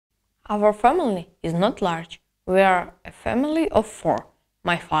Our family is not large. We are a family of four: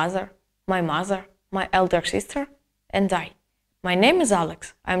 my father, my mother, my elder sister, and I. My name is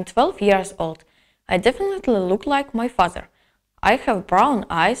Alex. I'm 12 years old. I definitely look like my father. I have brown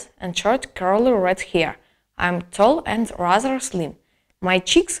eyes and short curly red hair. I'm tall and rather slim. My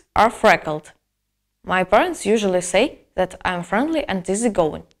cheeks are freckled. My parents usually say that I'm friendly and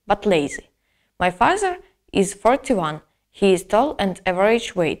easygoing, but lazy. My father is 41. He is tall and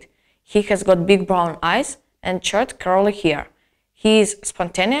average weight. He has got big brown eyes and short curly hair. He is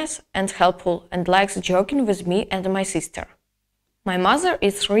spontaneous and helpful and likes joking with me and my sister. My mother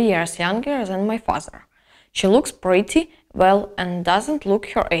is 3 years younger than my father. She looks pretty well and doesn't look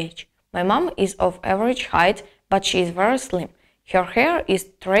her age. My mom is of average height, but she is very slim. Her hair is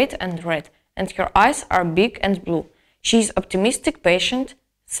straight and red, and her eyes are big and blue. She is optimistic, patient,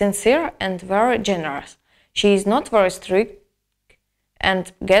 sincere, and very generous. She is not very strict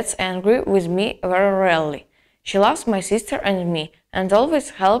and gets angry with me very rarely. She loves my sister and me, and always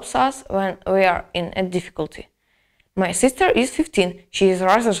helps us when we are in a difficulty. My sister is 15. She is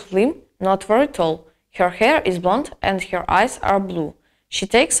rather slim, not very tall. Her hair is blonde and her eyes are blue. She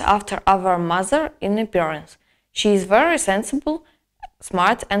takes after our mother in appearance. She is very sensible,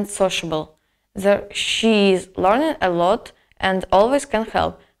 smart, and sociable. She is learning a lot and always can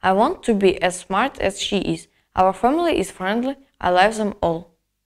help. I want to be as smart as she is. Our family is friendly. I love them all.